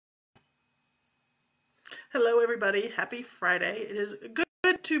Hello, everybody. Happy Friday. It is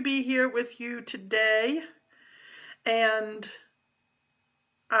good to be here with you today. And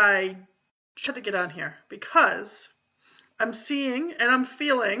I had to get on here because I'm seeing and I'm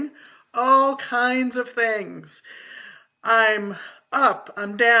feeling all kinds of things. I'm up,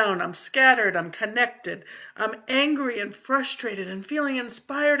 I'm down, I'm scattered, I'm connected, I'm angry and frustrated and feeling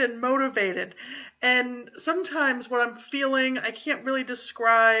inspired and motivated. And sometimes what I'm feeling I can't really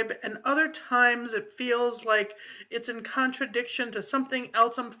describe, and other times it feels like it's in contradiction to something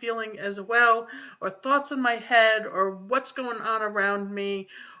else I'm feeling as well, or thoughts in my head, or what's going on around me,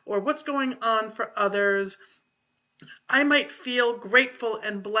 or what's going on for others. I might feel grateful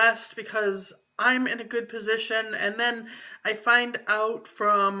and blessed because I'm in a good position, and then I find out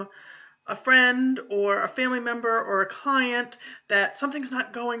from a friend or a family member or a client that something's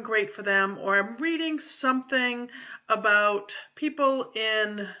not going great for them, or I'm reading something about people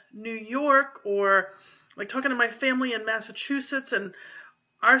in New York, or like talking to my family in Massachusetts, and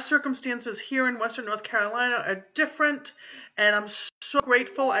our circumstances here in Western North Carolina are different, and I'm so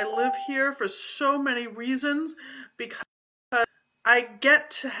grateful I live here for so many reasons because I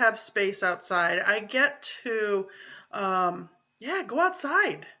get to have space outside. I get to, go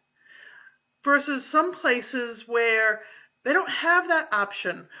outside versus some places where they don't have that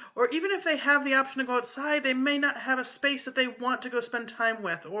option. Or even if they have the option to go outside, they may not have a space that they want to go spend time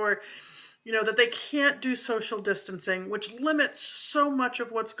with, or that they can't do social distancing, which limits so much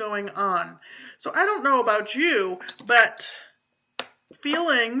of what's going on. So I don't know about you, but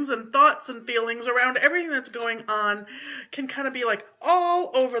feelings and thoughts and feelings around everything that's going on can kind of be like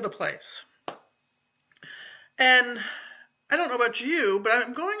all over the place. And I don't know about you, but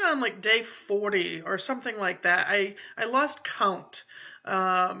I'm going on like day 40 or something like that. I lost count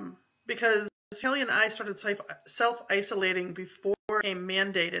because Kelly and I started self-isolating before it became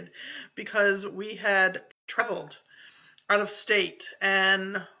mandated because we had traveled out of state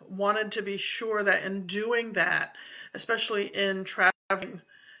and wanted to be sure that in doing that, especially in traveling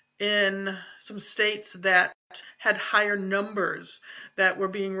in some states that had higher numbers that were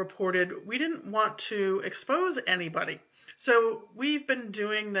being reported, we didn't want to expose anybody. So we've been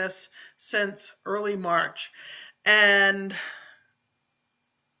doing this since early March. And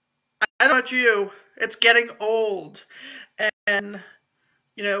I don't know about you, it's getting old. And,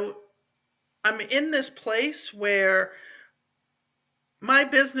 I'm in this place where my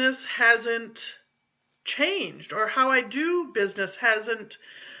business hasn't changed, or how I do business hasn't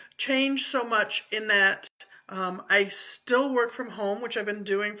changed so much, in that I still work from home, which I've been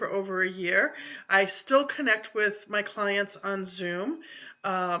doing for over a year. I still connect with my clients on Zoom.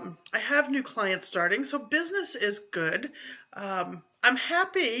 I have new clients starting, so business is good. I'm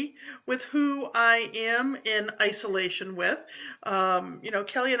happy with who I am in isolation with.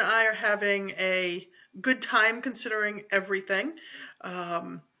 Kelly and I are having a good time considering everything.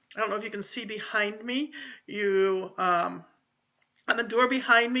 I don't know if you can see behind me. On the door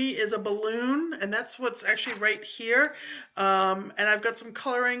behind me is a balloon, and that's what's actually right here. And I've got some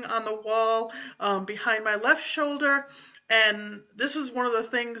coloring on the wall behind my left shoulder. And this is one of the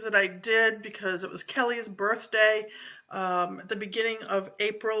things that I did because it was Kelly's birthday at the beginning of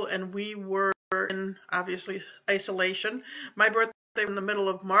April, and we were in, obviously, isolation. My birthday in the middle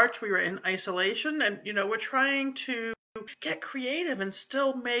of March, we were in isolation, and, we're trying to get creative and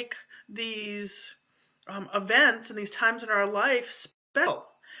still make these events and these times in our life special.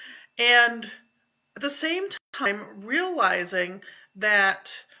 And at the same time, realizing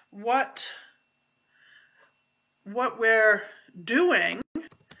that what we're doing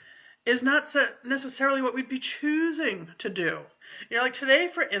is not necessarily what we'd be choosing to do. Like today,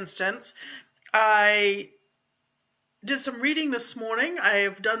 for instance, I did some reading this morning.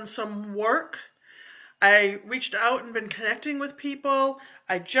 I've done some work. I reached out and been connecting with people.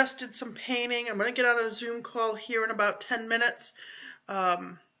 I just did some painting. I'm going to get on a Zoom call here in about 10 minutes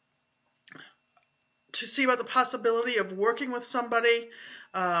to see about the possibility of working with somebody.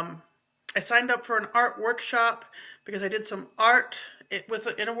 I signed up for an art workshop because I did some art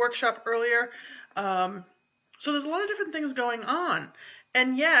in a workshop earlier. So there's a lot of different things going on.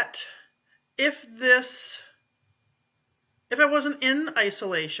 And yet, if I wasn't in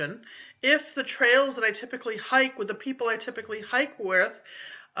isolation, if the trails that I typically hike with the people I typically hike with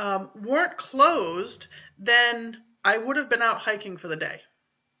weren't closed, then I would have been out hiking for the day.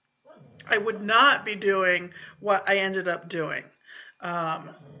 I would not be doing what I ended up doing.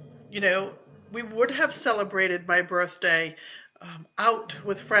 We would have celebrated my birthday out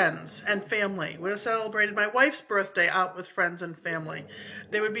with friends and family. We would have celebrated my wife's birthday out with friends and family.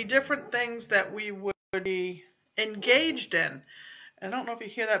 There would be different things that we would be engaged in. I don't know if you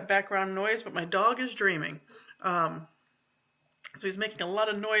hear that background noise, but my dog is dreaming. So he's making a lot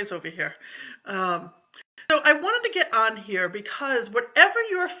of noise over here. So I wanted to get on here because whatever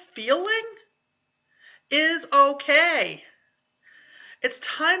you're feeling is okay. It's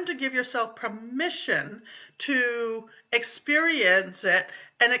time to give yourself permission to experience it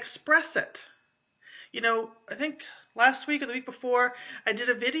and express it. I think last week or the week before, I did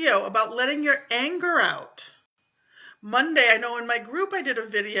a video about letting your anger out. Monday, I know in my group I did a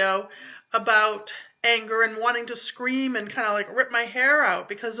video about anger and wanting to scream and kind of like rip my hair out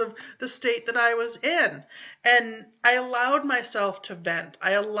because of the state that I was in. And I allowed myself to vent.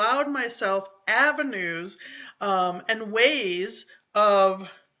 I allowed myself avenues and ways of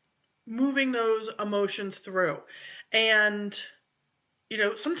moving those emotions through. And,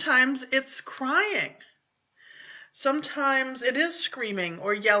 sometimes it's crying. Sometimes it is screaming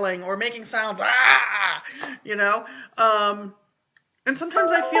or yelling or making sounds, and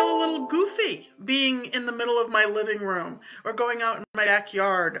sometimes I feel a little goofy being in the middle of my living room or going out in my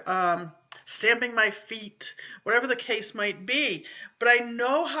backyard, stamping my feet, whatever the case might be. But I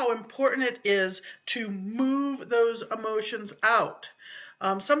know how important it is to move those emotions out.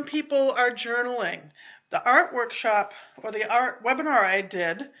 Some people are journaling. The art workshop or the art webinar I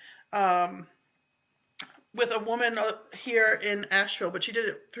did with a woman here in Asheville, but she did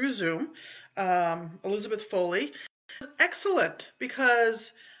it through Zoom, Elizabeth Foley. It was excellent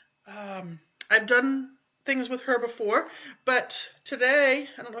because I've done things with her before, but today,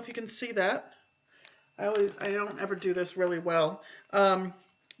 I don't know if you can see that. I don't ever do this really well.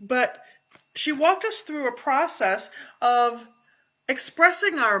 But she walked us through a process of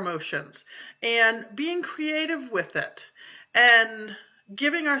expressing our emotions and being creative with it and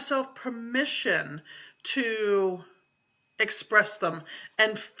giving ourselves permission to express them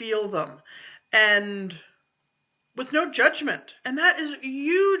and feel them and with no judgment. And that is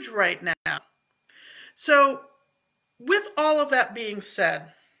huge right now. So with all of that being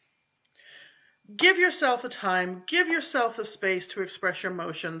said, give yourself the time, give yourself the space to express your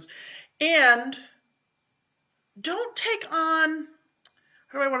emotions, and don't take on,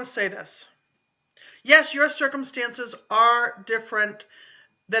 how do I want to say this? Yes, your circumstances are different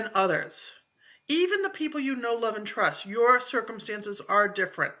than others. Even the people you know, love, and trust, your circumstances are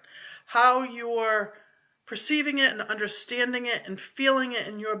different. How you're perceiving it and understanding it and feeling it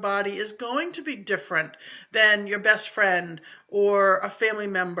in your body is going to be different than your best friend or a family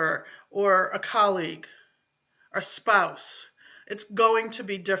member or a colleague or spouse. It's going to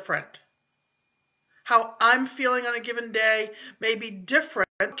be different. How I'm feeling on a given day may be different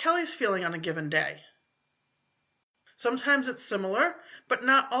than Kelly's feeling on a given day. Sometimes it's similar, but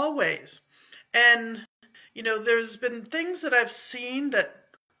not always. And, there's been things that I've seen that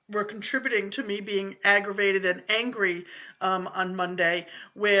were contributing to me being aggravated and angry on Monday,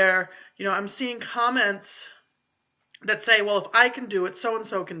 where, I'm seeing comments that say, well, if I can do it,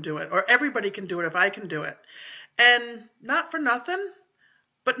 so-and-so can do it, or everybody can do it if I can do it. And not for nothing,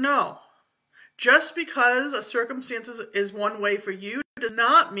 but no. Just because a circumstance is one way for you does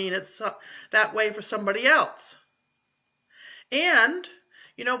not mean it's that way for somebody else. And,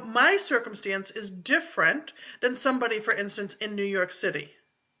 my circumstance is different than somebody, for instance, in New York City.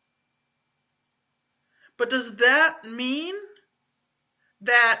 But does that mean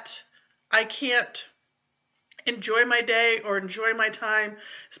that I can't enjoy my day or enjoy my time,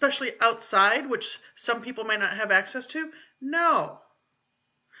 especially outside, which some people might not have access to? No.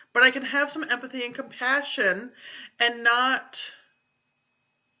 But I can have some empathy and compassion and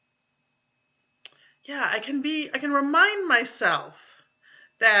I can remind myself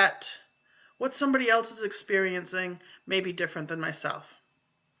that what somebody else is experiencing may be different than myself.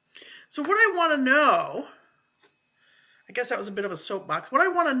 So what I want to know, I guess that was a bit of a soapbox. What I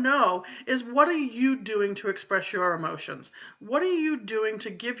want to know is, what are you doing to express your emotions? What are you doing to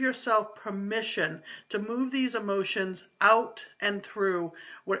give yourself permission to move these emotions out and through,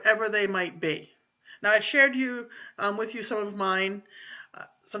 whatever they might be? Now, I shared with you some of mine.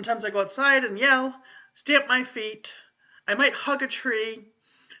 Sometimes I go outside and yell, stamp my feet. I might hug a tree.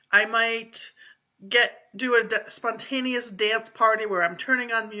 I might do a spontaneous dance party where I'm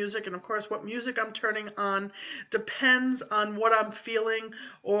turning on music, and of course what music I'm turning on depends on what I'm feeling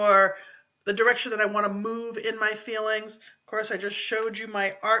or the direction that I want to move in my feelings. Of course, I just showed you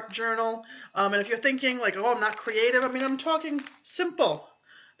my art journal, and if you're thinking like, oh, I'm not creative, I'm talking simple.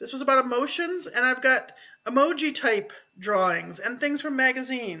 This was about emotions, and I've got emoji type drawings and things from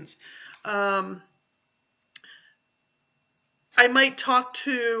magazines. I might talk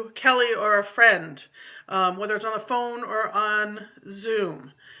to Kelly or a friend, whether it's on the phone or on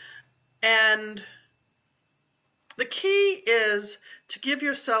Zoom. And The key is to give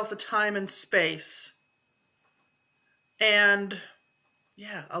yourself the time and space and,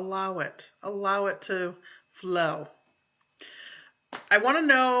 yeah, allow it. Allow it to flow. I want to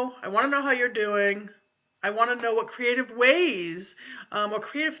know how you're doing. I want to know what creative ways or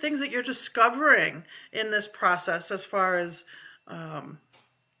creative things that you're discovering in this process as far as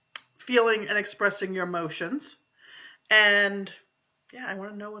feeling and expressing your emotions. And yeah, I want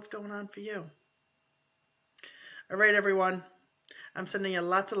to know what's going on for you. All right, everyone. I'm sending you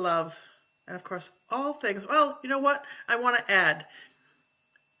lots of love. And of course, all things. Well, you know what? I want to add.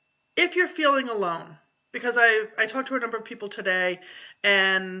 If you're feeling alone, because I talked to a number of people today,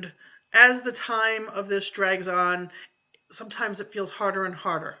 and as the time of this drags on, sometimes it feels harder and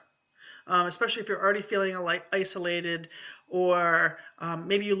harder, especially if you're already feeling isolated, or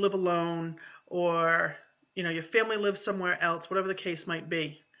maybe you live alone, or your family lives somewhere else, whatever the case might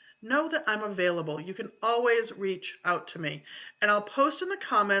be. Know that I'm available. You can always reach out to me. And I'll post in the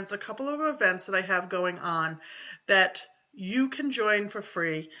comments a couple of events that I have going on that you can join for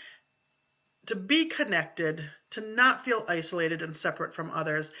free to be connected, to not feel isolated and separate from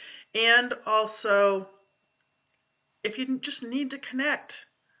others. And also, if you just need to connect,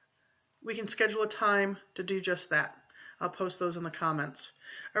 we can schedule a time to do just that. I'll post those in the comments.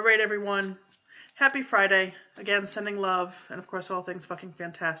 All right, everyone. Happy Friday. Again, sending love. And of course, all things fucking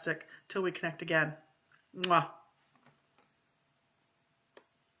fantastic. Till we connect again. Mwah.